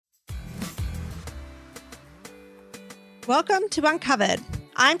Welcome to Uncovered.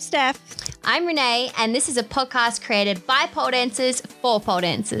 I'm Steph. I'm Renee, and this is a podcast created by pole dancers for pole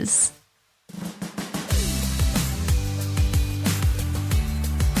dancers.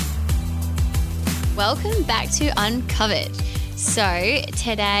 Welcome back to Uncovered. So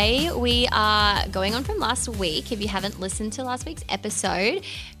today we are going on from last week. If you haven't listened to last week's episode,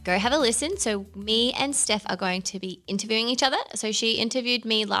 go have a listen. So me and Steph are going to be interviewing each other. So she interviewed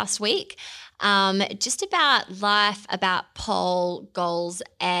me last week just about life, about pole goals,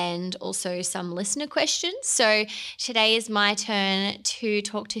 and also some listener questions. So today is my turn to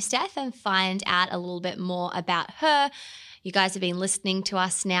talk to Steph and find out a little bit more about her. You guys have been listening to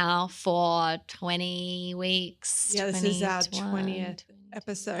us now for 20 weeks. Yeah, this is our 20th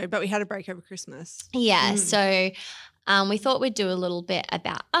episode, but we had a break over Christmas. Yeah, so we thought we'd do a little bit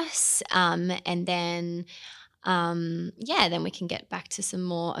about us and then then we can get back to some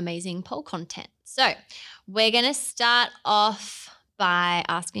more amazing pole content. So we're going to start off by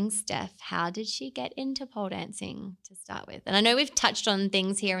asking Steph, how did she get into pole dancing to start with? And I know we've touched on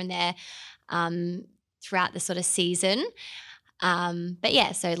things here and there throughout the sort of season.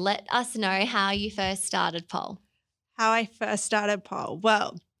 So let us know how you first started pole. How I first started pole.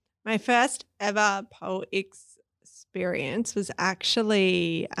 Well, my first ever pole experience was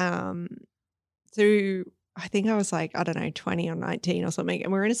actually through, I think I was like, 20 or 19 or something.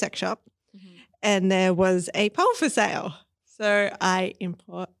 And we were in a sex shop and there was a pole for sale. So I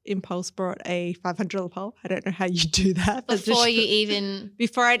impulse brought a $500 pole. I don't know how you do that. Before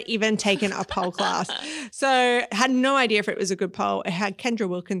I'd even taken a pole class. So had no idea if it was a good pole. It had Kendra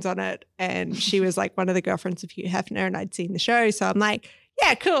Wilkins on it and she was like one of the girlfriends of Hugh Hefner and I'd seen the show. So I'm like,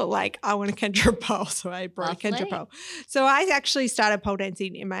 yeah, cool. Like I want a Kendra pole. So I brought a Kendra pole. So I actually started pole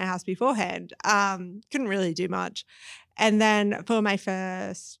dancing in my house beforehand. Couldn't really do much. And then for my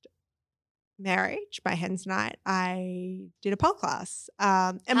first marriage, my hen's night, I did a pole class.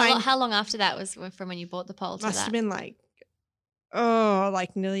 How long after that was from when you bought the pole to must that? have been like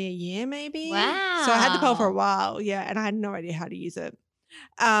nearly a year maybe. Wow. So I had the pole for a while, and I had no idea how to use it.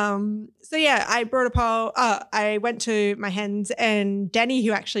 I brought a pole. I went to my hens and Danny,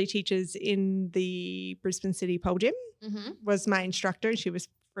 who actually teaches in the Brisbane City Pole Gym, was my instructor and she was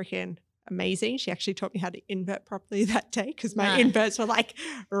freaking amazing. She actually taught me how to invert properly that day because my inverts were like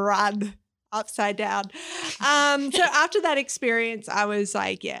run upside down. So after that experience, I was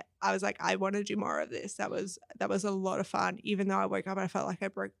like, I want to do more of this. That was a lot of fun, even though I woke up and I felt like I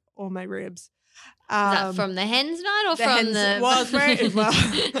broke all my ribs. Is that from the hens night or from the?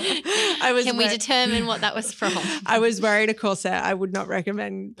 Can we determine what that was from? I was wearing a corset. I would not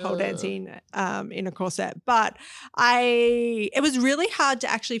recommend pole dancing in a corset, but it was really hard to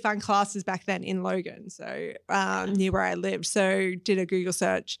actually find classes back then in Logan, so near where I lived. So did a Google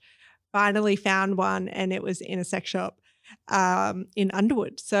search, finally found one, and it was in a sex shop in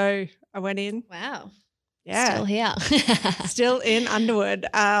Underwood. So I went in. Wow. Yeah. Still here. Still in Underwood,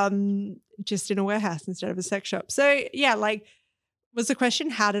 just in a warehouse instead of a sex shop. So was the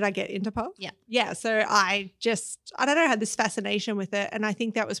question, how did I get into pole? Yeah. Yeah. So I don't know, had this fascination with it. And I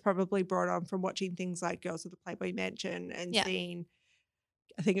think that was probably brought on from watching things like Girls of the Playboy Mansion and seeing,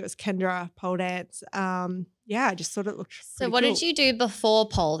 I think it was Kendra pole dance. I just thought it looked So what did you do before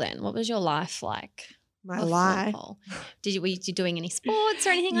pole then? What was your life like? My life. Were you doing any sports or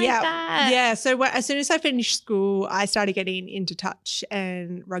anything like that? Yeah. So as soon as I finished school, I started getting into touch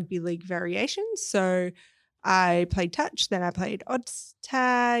and rugby league variations. So I played touch, then I played odds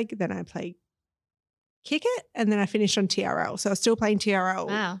tag, then I played kick it, and then I finished on TRL. So I was still playing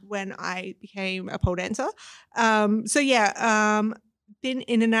TRL when I became a pole dancer. Been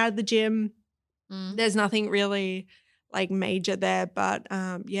in and out of the gym. There's nothing really like major there, but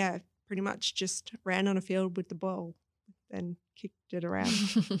pretty much just ran on a field with the ball and kicked it around.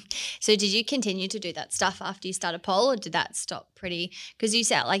 So did you continue to do that stuff after you started pole, or did that stop because you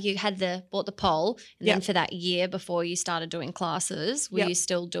said like you had bought the pole and then for that year before you started doing classes, were you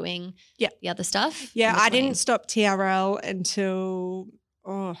still doing the other stuff? Yeah, I didn't stop TRL until,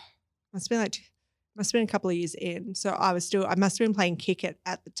 must have been a couple of years in. So I must have been playing kick it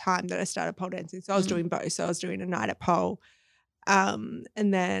at the time that I started pole dancing. So I was doing both. So I was doing a night at pole and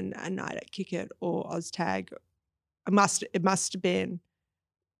then a night at kick it or Oz tag. It must have been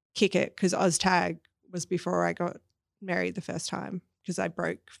kick it because Oz tag was before I got married the first time because I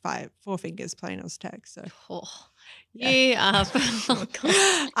broke 4 fingers playing Oz tag. So you are.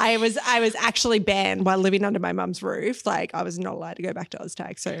 I was actually banned while living under my mum's roof. Like I was not allowed to go back to Oz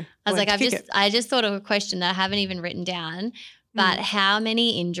tag. So I was like, I just thought of a question that I haven't even written down. But how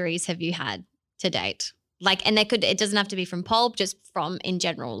many injuries have you had to date? Like, and it doesn't have to be from pole, just from in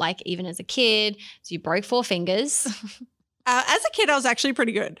general, like even as a kid. So you broke 4 fingers. As a kid, I was actually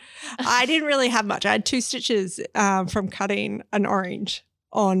pretty good. I didn't really have much. I had 2 stitches from cutting an orange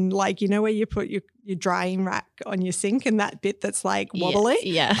on, like, you know where you put your drying rack on your sink and that bit that's like wobbly?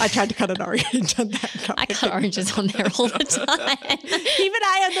 Yeah. I tried to cut an orange on that. I cut oranges on there all the time. Even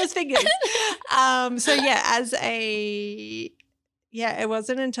I had those fingers. So yeah, it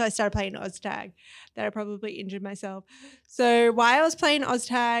wasn't until I started playing OzTag that I probably injured myself. So while I was playing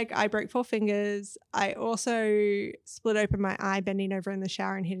OzTag, I broke 4 fingers. I also split open my eye bending over in the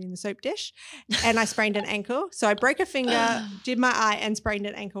shower and hitting the soap dish, and I sprained an ankle. So I broke a finger, did my eye, and sprained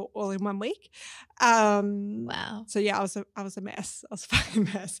an ankle all in 1 week. Wow. So yeah, I was a mess. I was a fucking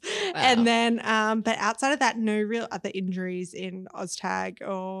mess. Wow. And then, but outside of that, no real other injuries in OzTag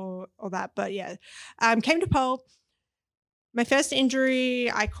or that. But yeah, came to pole. My first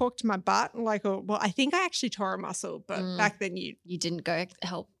injury, I corked my butt. I think I actually tore a muscle, but back then you didn't go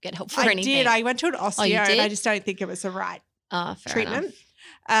get help for I anything. did. I went to an osteo, you did? and I just don't think it was the right Fair treatment.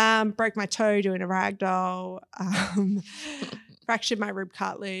 enough. Broke my toe doing a ragdoll. Fractured my rib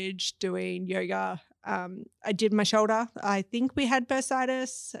cartilage doing yoga. I did my shoulder. I think we had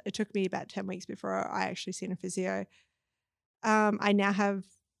bursitis. It took me about 10 weeks before I actually seen a physio. I now have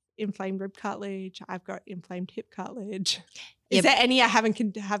inflamed rib cartilage. I've got inflamed hip cartilage. Is there any I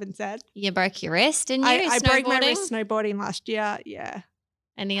haven't said? You broke your wrist, didn't you? I broke my wrist snowboarding last year. Yeah.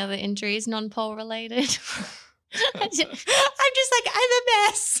 Any other injuries non-pole related? I'm just like, I'm a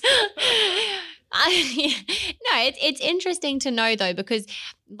mess. No, it's interesting to know though, because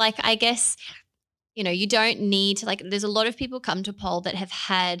like I guess, you know, you don't need to, like, there's a lot of people come to pole that have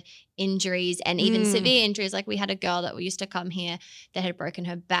had injuries and even severe injuries. Like we had a girl that used to come here that had broken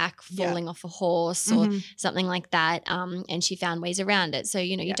her back falling off a horse or something like that, and she found ways around it. So,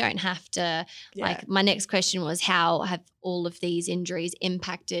 you know, you don't have to, like, my next question was, how have all of these injuries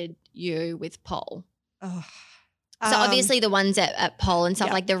impacted you with pole? Oh. So obviously the ones at pole and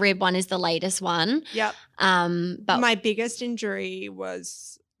stuff, like the rib one is the latest one. Yep. But my biggest injury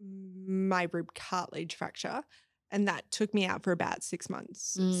was my rib cartilage fracture, and that took me out for about 6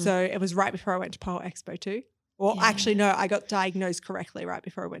 months. So it was right before I went to Pole Expo 2. Well, actually, no, I got diagnosed correctly right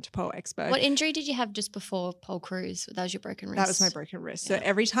before I went to Pole Expo. What injury did you have just before Pole Cruise? That was your broken wrist? That was my broken wrist. So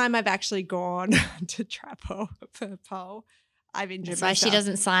every time I've actually gone to Trapo for pole, I've injured myself. That's why she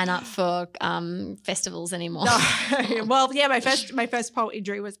doesn't sign up for festivals anymore. No. Well, yeah, my first pole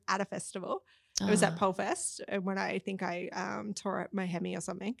injury was at a festival. It was at Pole Fest, and when I think I tore up my hemi or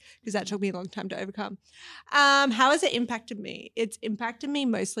something, because that took me a long time to overcome. How has it impacted me? It's impacted me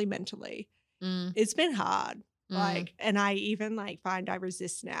mostly mentally. It's been hard. And I even find I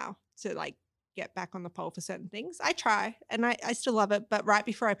resist now to get back on the pole for certain things. I try and I still love it. But right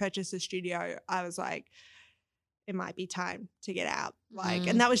before I purchased the studio, I was like, it might be time to get out.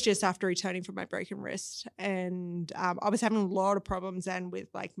 And that was just after returning from my broken wrist. And I was having a lot of problems then with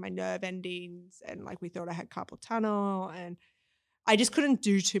my nerve endings, and we thought I had carpal tunnel, and I just couldn't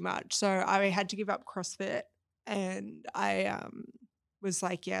do too much. So I had to give up CrossFit, and I was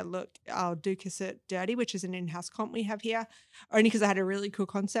like, yeah, look, I'll do Kiss It Dirty, which is an in-house comp we have here, only because I had a really cool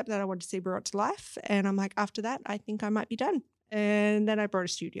concept that I wanted to see brought to life. And I'm like, after that, I think I might be done. And then I brought a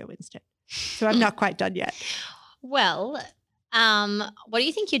studio instead. So I'm not quite done yet. Well, what do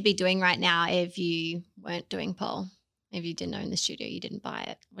you think you'd be doing right now if you weren't doing pole? If you didn't own the studio, you didn't buy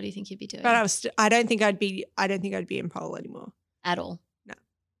it, what do you think you'd be doing? But I don't think I'd be in pole anymore at all. No.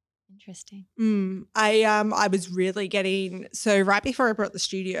 Interesting. I was really so right before I brought the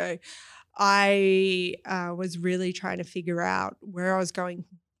studio, I was really trying to figure out where I was going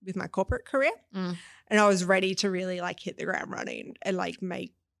with my corporate career, and I was ready to really hit the ground running and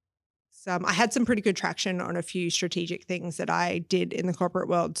make. I had some pretty good traction on a few strategic things that I did in the corporate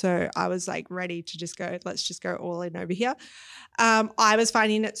world. So I was ready to just go, let's just go all in over here. I was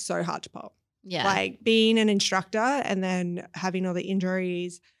finding it so hard to pole. Yeah. Being an instructor and then having all the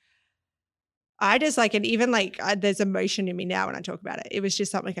injuries. I just and even there's emotion in me now when I talk about it. It was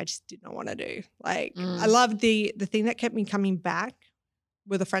just something I just did not want to do. I loved the thing that kept me coming back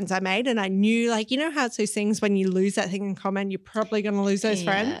were the friends I made. And I knew you know how it's those things when you lose that thing in common, you're probably going to lose those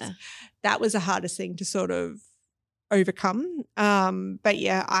friends. That was the hardest thing to sort of overcome. But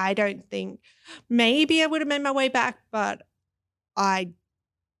yeah, I don't think maybe I would have made my way back, but I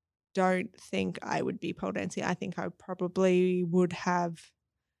don't think I would be pole dancing. I think I probably would have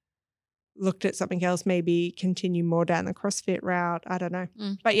looked at something else, maybe continue more down the CrossFit route. I don't know.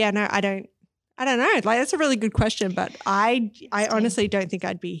 But yeah, no, I don't know. That's a really good question, but I honestly don't think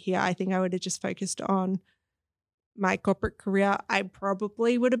I'd be here. I think I would have just focused on my corporate career, I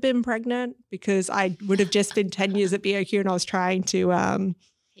probably would have been pregnant because I would have just been 10 years at BOQ and I was trying to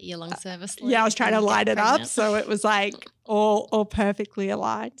hit your long service. I was trying to line it up. So it was like all perfectly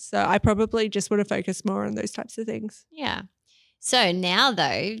aligned. So I probably just would have focused more on those types of things. Yeah. So now,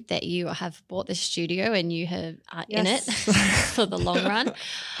 though, that you have bought the studio and you are in it for the long run.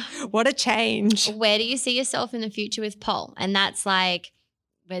 What a change. Where do you see yourself in the future with pole? And that's like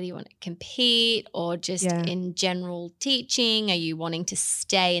whether you want to compete or just in general teaching. Are you wanting to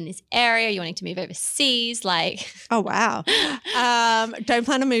stay in this area? Are you wanting to move overseas? Like, oh, wow. Don't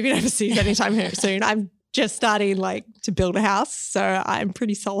plan on moving overseas anytime soon. I'm just starting to build a house. So I'm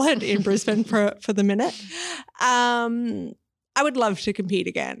pretty solid in Brisbane for the minute. I would love to compete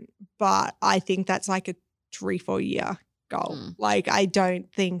again, but I think that's like a 3-4 year goal. I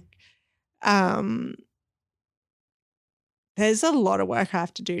don't think there's a lot of work I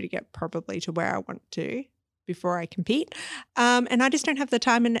have to do to get probably to where I want to before I compete. And I just don't have the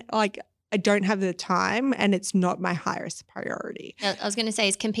time and I don't have the time and it's not my highest priority. I was going to say,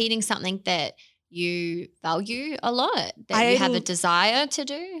 is competing something that you value a lot, that you have a desire to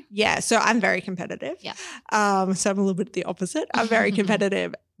do? Yeah, so I'm very competitive. Yeah. So I'm a little bit the opposite. I'm very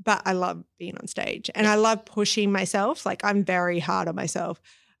competitive, but I love being on stage and I love pushing myself. I'm very hard on myself.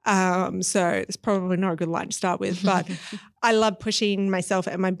 So it's probably not a good line to start with, but I love pushing myself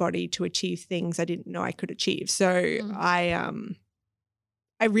and my body to achieve things I didn't know I could achieve. So I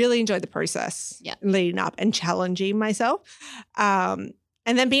really enjoy the process leading up and challenging myself.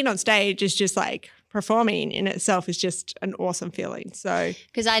 And then being on stage is just performing in itself is just an awesome feeling. So,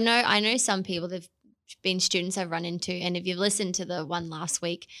 because I know some people that've been students I've run into, and if you've listened to the one last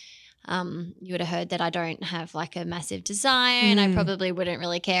week, you would have heard that I don't have a massive desire and I probably wouldn't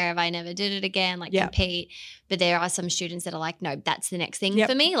really care if I never did it again, compete. But there are some students that are like, no, that's the next thing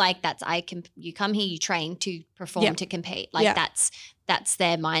for me. You come here, you train to perform, to compete. That's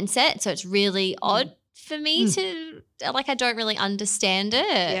their mindset. So it's really odd for me to I don't really understand it.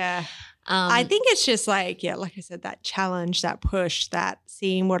 Yeah. I think it's just like I said, that challenge, that push, that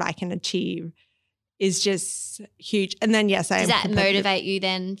seeing what I can achieve is just huge. And then does that motivate you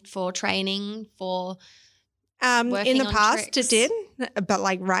then for training, for working in the on past tricks? It did,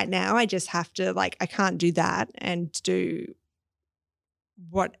 but right now I just have to I can't do that and do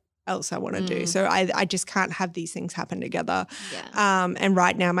what else I want to do. So I just can't have these things happen together. Yeah. And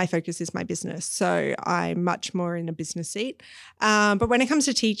right now my focus is my business. So I'm much more in a business seat. But when it comes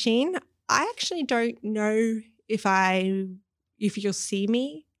to teaching, I actually don't know if you'll see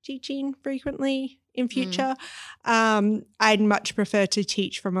me teaching frequently in future. I'd much prefer to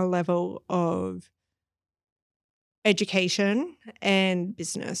teach from a level of education and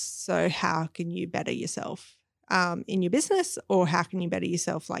business. So how can you better yourself in your business, or how can you better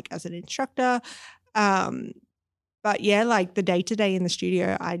yourself as an instructor? But yeah, the day-to-day in the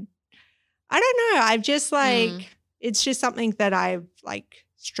studio, I don't know. I've just it's just something that I've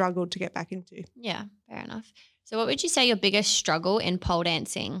struggled to get back into. Yeah, fair enough. So what would you say your biggest struggle in pole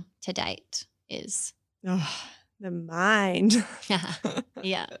dancing to date is? Oh, the mind.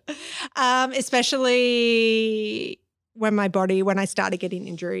 Yeah. Especially when I started getting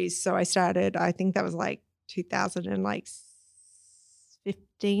injuries. So I think that was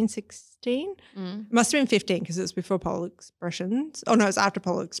 2015, 16. Must have been 15 because it was before pole expressions. Oh no, it was after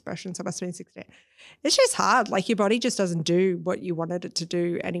pole expressions. So it must have been 16. It's just hard. Your body just doesn't do what you wanted it to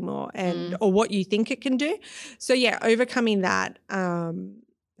do anymore, or what you think it can do. So yeah, overcoming that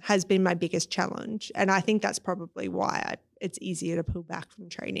has been my biggest challenge, and I think that's probably why it's easier to pull back from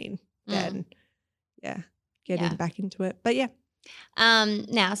training than getting back into it. But yeah.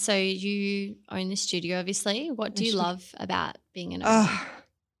 Now, so you own the studio, obviously. What do you love about being an owner?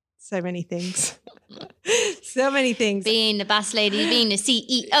 So many things. So many things. Being the boss lady, being the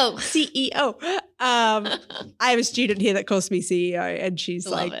CEO. I have a student here that calls me CEO, and she's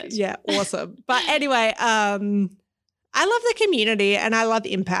awesome. But anyway, I love the community and I love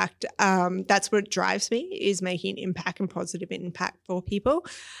impact. That's what drives me, is making impact and positive impact for people,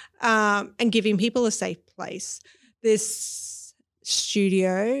 and giving people a safe place. This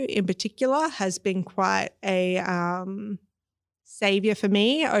studio in particular has been quite a savior for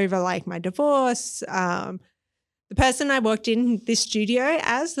me over my divorce. The person I worked in this studio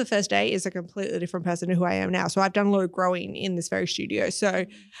as the first day is a completely different person to who I am now. So I've done a lot of growing in this very studio. So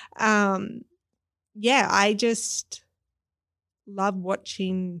I just love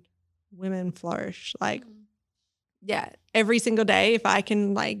watching women flourish. Every single day, if I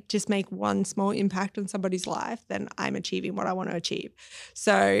can just make one small impact on somebody's life, then I'm achieving what I want to achieve.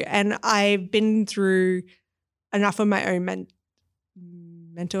 So, and I've been through enough of my own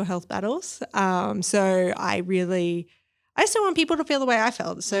mental health battles. So I just don't want people to feel the way I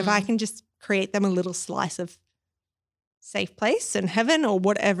felt. So if I can just create them a little slice of safe place and heaven or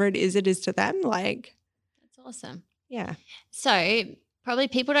whatever it is to them, like. That's awesome. Yeah. So probably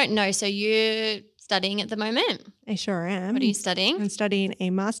people don't know. So you're studying at the moment? I sure am. What are you studying? I'm studying a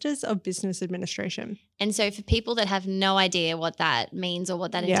Master's of Business Administration. And so for people that have no idea what that means or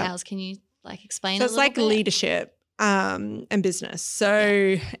what that entails, can you like explain so a it's little like bit? leadership and business.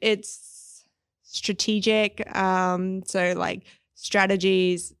 So it's strategic. So like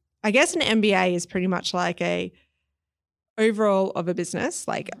strategies. I guess an MBA is pretty much like a overall of a business.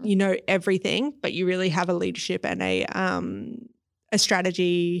 Like you know everything, but you really have a leadership and a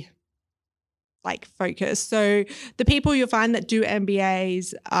strategy like focus. So the people you'll find that do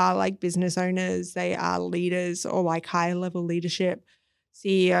MBAs are like business owners, they are leaders or like higher level leadership,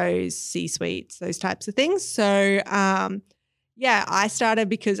 CEOs, C-suites, those types of things. So I started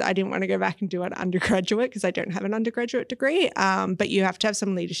because I didn't want to go back and do an undergraduate because I don't have an undergraduate degree, but you have to have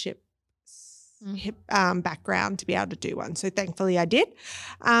some leadership background to be able to do one. So thankfully I did.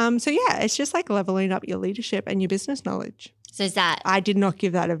 It's just like leveling up your leadership and your business knowledge. So is that? I did not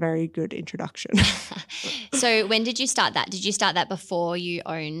give that a very good introduction. So when did you start that? Did you start that before you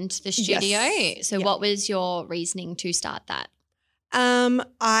owned the studio? Yes. So what was your reasoning to start that?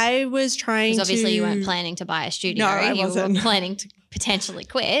 I was trying to. Because obviously you weren't planning to buy a studio. No, I wasn't. You were planning to potentially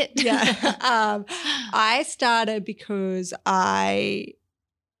quit. Yeah. I started because I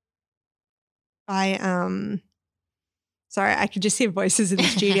sorry, I could just hear voices in the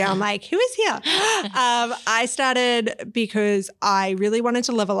studio. I'm like, who is here? I started because I really wanted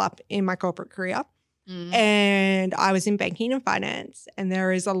to level up in my corporate career. And I was in banking and finance, and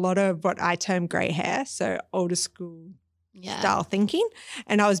there is a lot of what I term grey hair, so older school style thinking.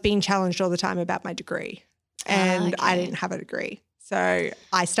 And I was being challenged all the time about my degree, and I didn't have a degree. So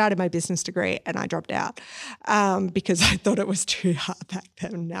I started my business degree and I dropped out because I thought it was too hard back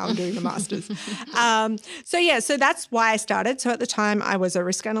then. Now I'm doing the master's. So that's why I started. So at the time I was a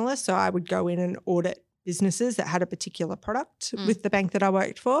risk analyst. So I would go in and audit businesses that had a particular product with the bank that I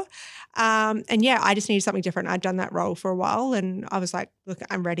worked for. I just needed something different. I'd done that role for a while and I was like, look,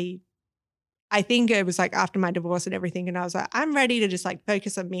 I'm ready. I think it was like after my divorce and everything. And I was like, I'm ready to just like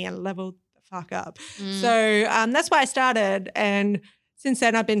focus on me and level fuck up. So that's why I started, and since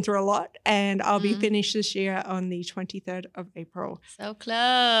then I've been through a lot, and I'll be finished this year on the 23rd of April. So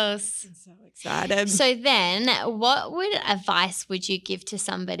close. I'm so excited. So then what advice would you give to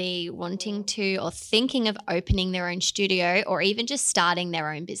somebody wanting to or thinking of opening their own studio or even just starting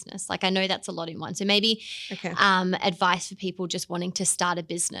their own business? Like I know that's a lot in one. So maybe advice for people just wanting to start a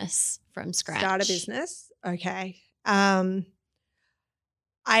business from scratch. Start a business. Okay.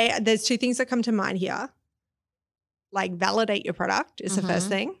 There's two things that come to mind here. Like validate your product is the first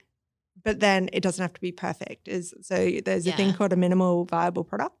thing, but then it doesn't have to be perfect. So there's a thing called a minimal viable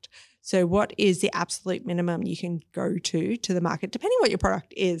product. So what is the absolute minimum you can go to the market, depending what your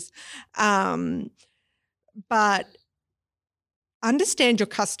product is. But understand your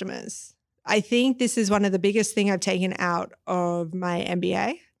customers. I think this is one of the biggest things I've taken out of my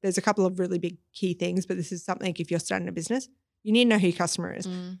MBA. There's a couple of really big key things, but this is something if you're starting a business, you need to know who your customer is.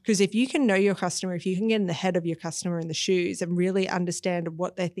 Because if you can know your customer, if you can get in the head of your customer in the shoes and really understand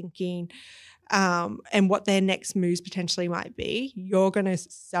what they're thinking and what their next moves potentially might be, you're going to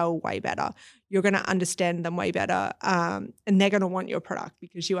sell way better. You're going to understand them way better and they're going to want your product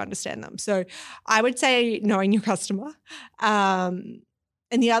because you understand them. So I would say knowing your customer. And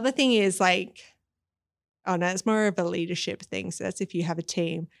the other thing is like, it's more of a leadership thing. So that's if you have a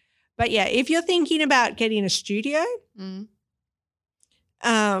team. But yeah, if you're thinking about getting a studio,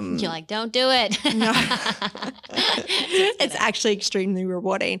 you're like, don't do it. No. It's actually extremely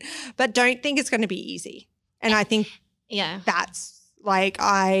rewarding, but don't think it's going to be easy. And I think that's like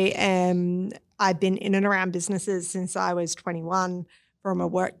I've been in and around businesses since I was 21 from a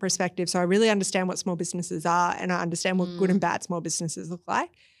work perspective. So I really understand what small businesses are and I understand what good and bad small businesses look like.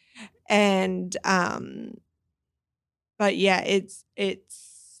 And but yeah, it's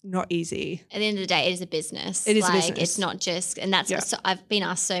not easy. At the end of the day, it is a business. It is like, a business. It's not just, and that's so I've been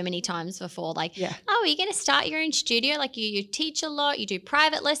asked so many times before, like, are you going to start your own studio? Like you teach a lot, you do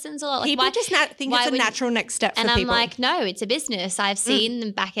private lessons a lot. Like, people just think it's a natural next step for people. And I'm like, no, it's a business. I've seen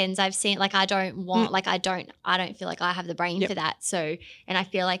the back ends. I've seen, like, I don't want, like, I don't feel like I have the brain for that. So, and I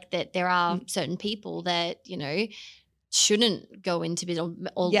feel like that there are certain people that, you know, shouldn't go into business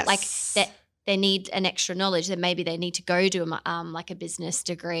or like that they need an extra knowledge, then maybe they need to go do like a business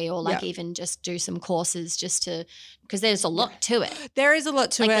degree or like even just do some courses just to, because there's a lot to it. There is a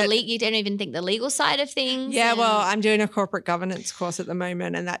lot to like it. You don't even think the legal side of things. Yeah, well, I'm doing a corporate governance course at the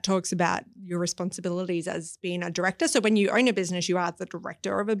moment, and that talks about your responsibilities as being a director. So when you own a business, you are the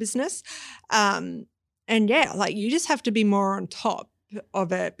director of a business. And yeah, like you just have to be more on top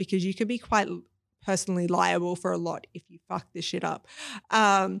of it because you could be quite personally liable for a lot if you fuck this shit up.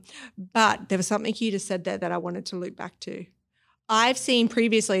 But there was something you just said there that I wanted to loop back to. I've seen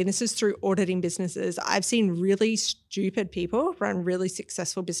previously, and this is through auditing businesses, I've seen really stupid people run really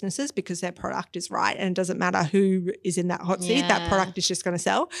successful businesses because their product is right and it doesn't matter who is in that hot seat, that product is just going to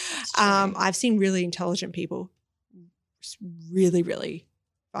sell. I've seen really intelligent people really, really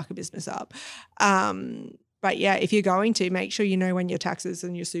fuck a business up. But yeah, if you're going to, make sure you know when your taxes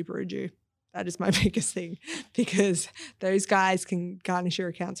and your super are due. That is my biggest thing because those guys can garnish your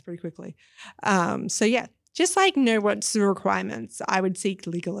accounts pretty quickly. So yeah, just like know what's the requirements. I would seek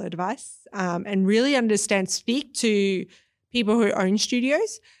legal advice and really understand, speak to people who own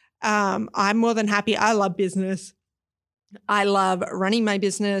studios. I'm more than happy. I love business. I love running my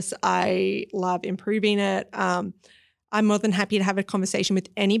business. I love improving it. I'm more than happy to have a conversation with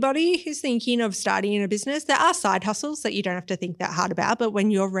anybody who's thinking of starting a business. There are side hustles that you don't have to think that hard about, but when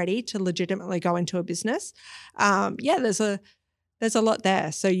you're ready to legitimately go into a business, there's a lot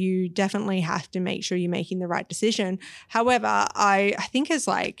there. So you definitely have to make sure you're making the right decision. However, I think there's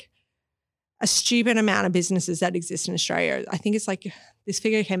like a stupid amount of businesses that exist in Australia. I think it's like this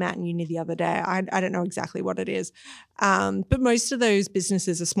figure came out in uni the other day. I don't know exactly what it is. But most of those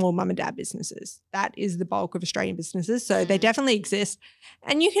businesses are small mum and dad businesses. That is the bulk of Australian businesses. So they definitely exist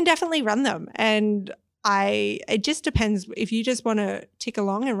and you can definitely run them. And it just depends if you just want to tick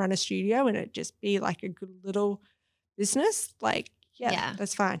along and run a studio and it just be like a good little business, like, yeah,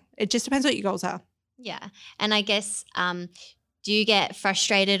 that's fine. It just depends what your goals are. Yeah. And I guess, do you get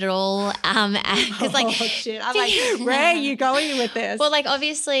frustrated at all? Because like, oh shit! I'm like, where are you going with this? Well, like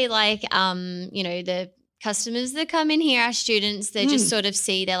obviously, like the customers that come in here, our students, they just sort of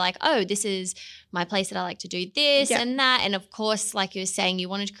see, they're like, oh, this is my place that I like to do this and that. And of course, like you were saying, you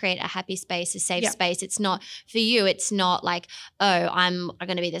wanted to create a happy space, a safe space. It's not for you. It's not like, oh, I'm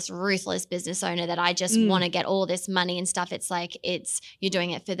going to be this ruthless business owner that I just want to get all this money and stuff. It's like, you're doing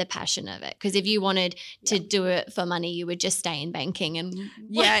it for the passion of it. Because if you wanted to do it for money, you would just stay in banking and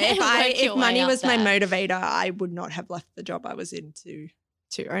if money was my motivator, I would not have left the job I was in to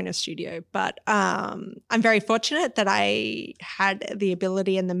own a studio. But I'm very fortunate that I had the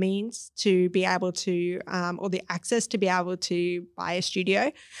ability and the means to be able to, or the access to be able to buy a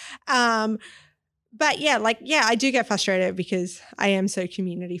studio. But yeah, I do get frustrated because I am so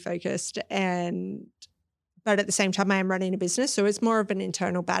community focused but at the same time I am running a business. So it's more of an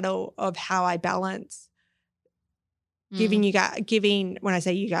internal battle of how I balance giving when I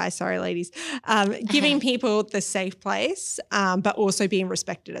say you guys, sorry ladies, giving people the safe place, but also being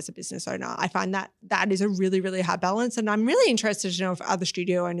respected as a business owner. I find that is a really, really hard balance. And I'm really interested to know if other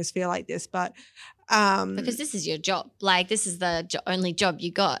studio owners feel like this, but because this is your job, like this is the only job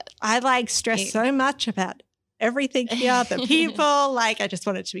you got. I stress so much about everything here, the people, I just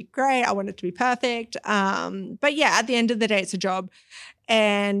want it to be great. I want it to be perfect. But yeah, at the end of the day, it's a job.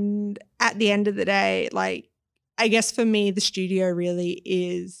 And at the end of the day, I guess for me, the studio really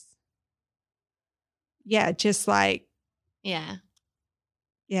is, just a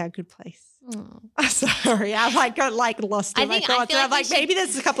good place. Oh. Sorry, I got lost in my thoughts. I'm maybe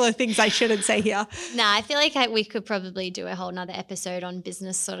there's a couple of things I shouldn't say here. No, I feel like we could probably do a whole nother episode on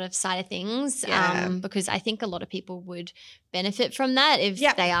business sort of side of things because I think a lot of people would benefit from that if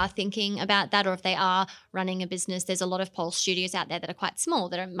they are thinking about that or if they are running a business. There's a lot of pole studios out there that are quite small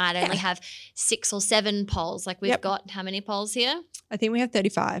that might only have 6 or 7 poles. Like we've got how many poles here? I think we have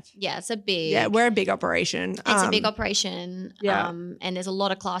 35. Yeah, it's a big. Yeah, we're a big operation. It's a big operation. Yeah. And there's a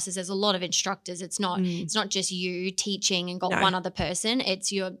lot of classes. There's a lot of instructors. It's not just you teaching and got one other person.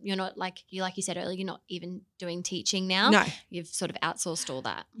 It's you're not like you said earlier, you're not even doing teaching now. No. You've sort of outsourced all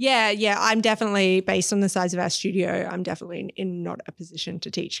that. Yeah. I'm definitely, based on the size of our studio, I'm definitely in not a position to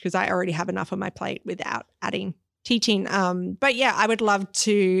teach because I already have enough on my plate without adding teaching. But yeah, I would love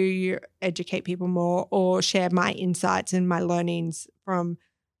to educate people more or share my insights and my learnings from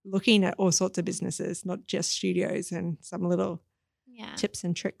looking at all sorts of businesses, not just studios, and some little tips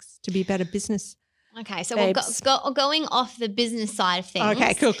and tricks to be better business. Okay, so we're going off the business side of things.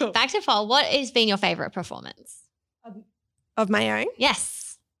 Okay, cool. Back to Foal. What has been your favourite performance? Of my own?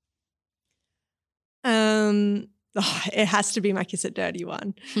 Yes. it has to be my Kiss It Dirty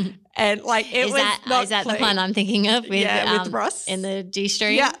one. And like it is was that, is that the one I'm thinking of with, with Ross in the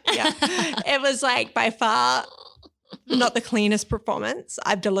G-string? Yeah. It was like by far not the cleanest performance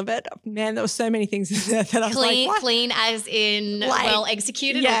I've delivered. Man, there were so many things in there that I was like, what? Clean as in like, well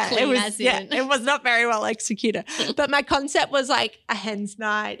executed, or clean it was not very well executed. But my concept was like a hen's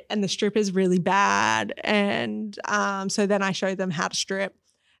night and the strip is really bad. And so then I showed them how to strip.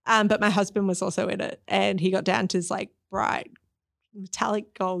 But my husband was also in it and he got down to his like bright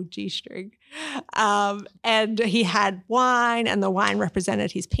metallic gold G-string. And he had wine and the wine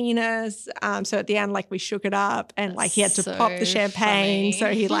represented his penis. So at the end, like we shook it up and like he had to pop the champagne. Funny.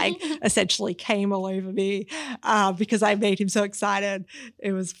 So he like essentially came all over me because I made him so excited.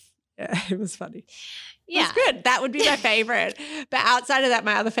 It was funny. Yeah. It was good. That would be my favorite. But outside of that,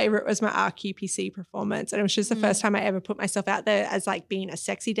 my other favorite was my RQPC performance. And it was just the first time I ever put myself out there as like being a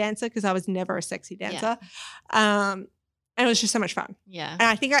sexy dancer because I was never a sexy dancer. And it was just so much fun. Yeah. And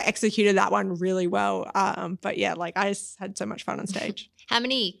I think I executed that one really well. But yeah, like I just had so much fun on stage. How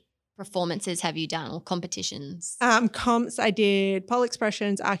many performances have you done or competitions? Comps, I did Pole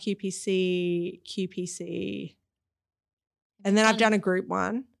Expressions, RQPC, QPC. And then I've done a group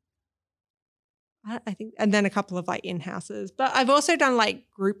one. I think, and then a couple of like in-houses. But I've also done like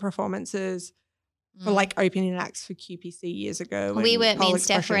group performances for like opening acts for QPC years ago. Me and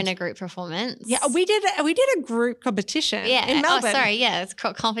Steph were in a group performance. Yeah, we did a group competition in Melbourne. Oh, sorry. Yeah, it's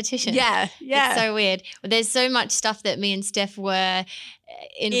called competition. Yeah. It's so weird. There's so much stuff that me and Steph were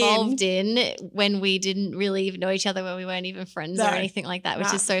involved in when we didn't really even know each other, when we weren't even friends or anything like that,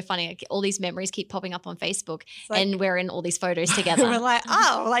 which is so funny. Like, all these memories keep popping up on Facebook and we're in all these photos together. We're like,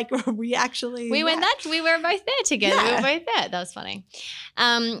 oh, like we actually we were both there together. Yeah. We were both there. That was funny.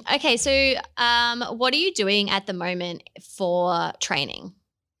 Okay, so what are you doing at the moment for training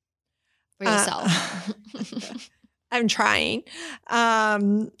for yourself? I'm trying.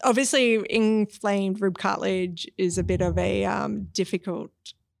 Obviously, inflamed rib cartilage is a bit of a difficult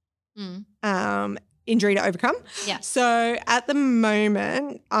injury to overcome. Yeah. So at the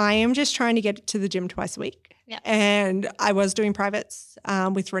moment, I am just trying to get to the gym twice a week. Yeah. And I was doing privates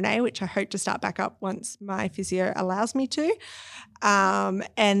with Renee, which I hope to start back up once my physio allows me to.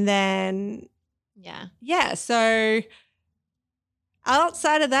 And then, so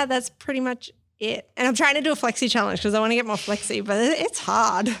outside of that, that's pretty much it. And I'm trying to do a flexi challenge because I want to get more flexi, but it's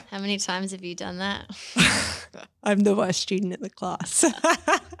hard. How many times have you done that? I'm the worst student in the class. All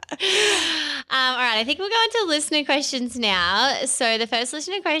right, I think we'll go into listener questions now. So the first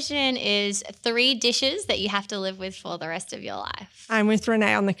listener question is 3 dishes that you have to live with for the rest of your life. I'm with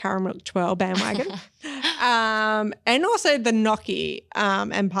Renee on the caramel twirl bandwagon. And also the gnocchi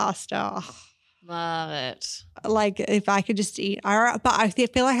and pasta. Love it. Like if I could just eat, but I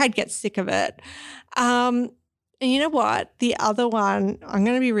feel like I'd get sick of it. And you know what? The other one, I'm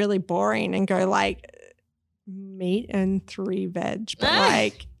going to be really boring and go like meat and 3 veg, but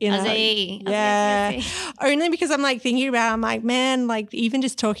like, you know, only because I'm like thinking about, I'm like, man, like even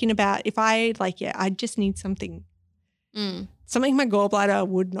just talking about if I like, I just need something my gallbladder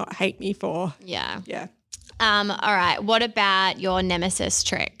would not hate me for. Yeah. Yeah. All right. What about your nemesis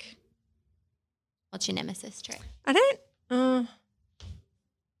trick? What's your nemesis trick? I don't,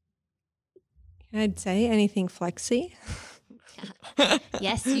 I'd say anything flexi.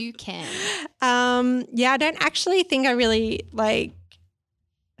 Yes, you can. I don't actually think I really like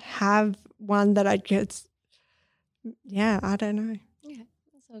have one that I'd get. Yeah, I don't know. Yeah,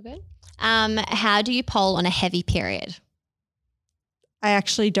 that's all good. How do you pole on a heavy period? I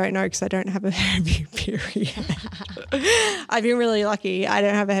actually don't know because I don't have a heavy period. I've been really lucky. I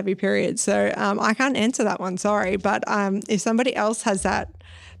don't have a heavy period. So I can't answer that one, sorry. But if somebody else has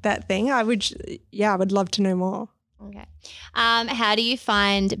that thing, I would love to know more. Okay. How do you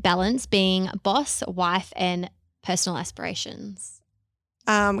find balance being boss, wife, and personal aspirations?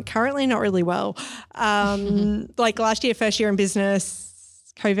 Currently not really well. Like last year, first year in business,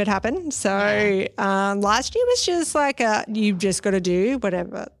 COVID happened. So last year was just like you've just got to do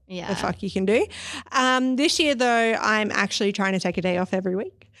whatever the fuck you can do. This year though, I'm actually trying to take a day off every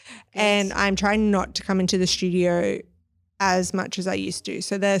week. And I'm trying not to come into the studio as much as I used to.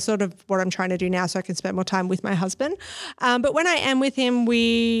 So they're sort of what I'm trying to do now so I can spend more time with my husband. But when I am with him,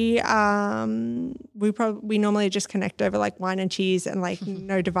 we normally just connect over like wine and cheese and like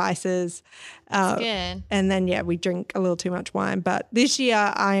no devices. Good. And then, we drink a little too much wine. But this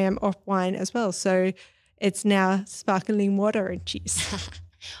year I am off wine as well. So it's now sparkling water and cheese.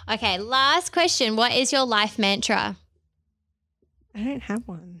 Okay, last question. What is your life mantra? I don't have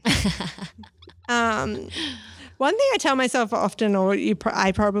one. One thing I tell myself often, or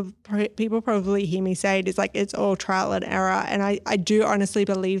people probably hear me say it, is like it's all trial and error. And I do honestly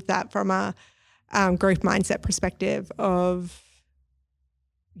believe that from a growth mindset perspective of,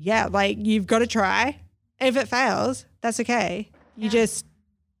 like you've got to try. If it fails, that's okay. You just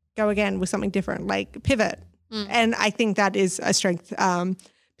go again with something different, like pivot. And I think that is a strength,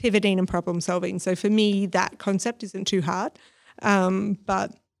 pivoting and problem solving. So for me, that concept isn't too hard.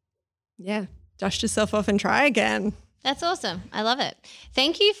 But yeah, dust yourself off and try again. That's awesome. I love it.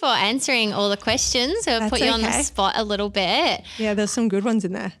 Thank you for answering all the questions. So I've put you on the spot a little bit. Yeah, there's some good ones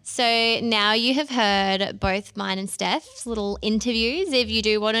in there. So now you have heard both mine and Steph's little interviews. If you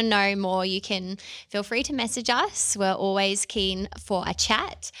do want to know more, you can feel free to message us. We're always keen for a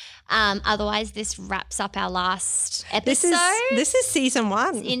chat. Otherwise, this wraps up our last episode. This is season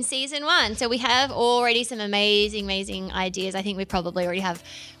 1. In season 1. So we have already some amazing ideas. I think we probably already have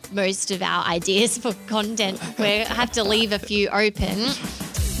most of our ideas for content. We have to leave a few open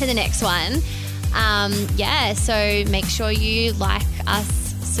for the next one. So make sure you like us,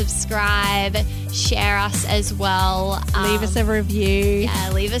 subscribe, share us as well. Leave us a review.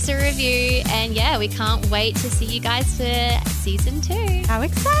 Yeah, leave us a review. And we can't wait to see you guys for season 2. How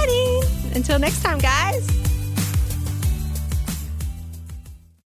exciting. Until next time, guys.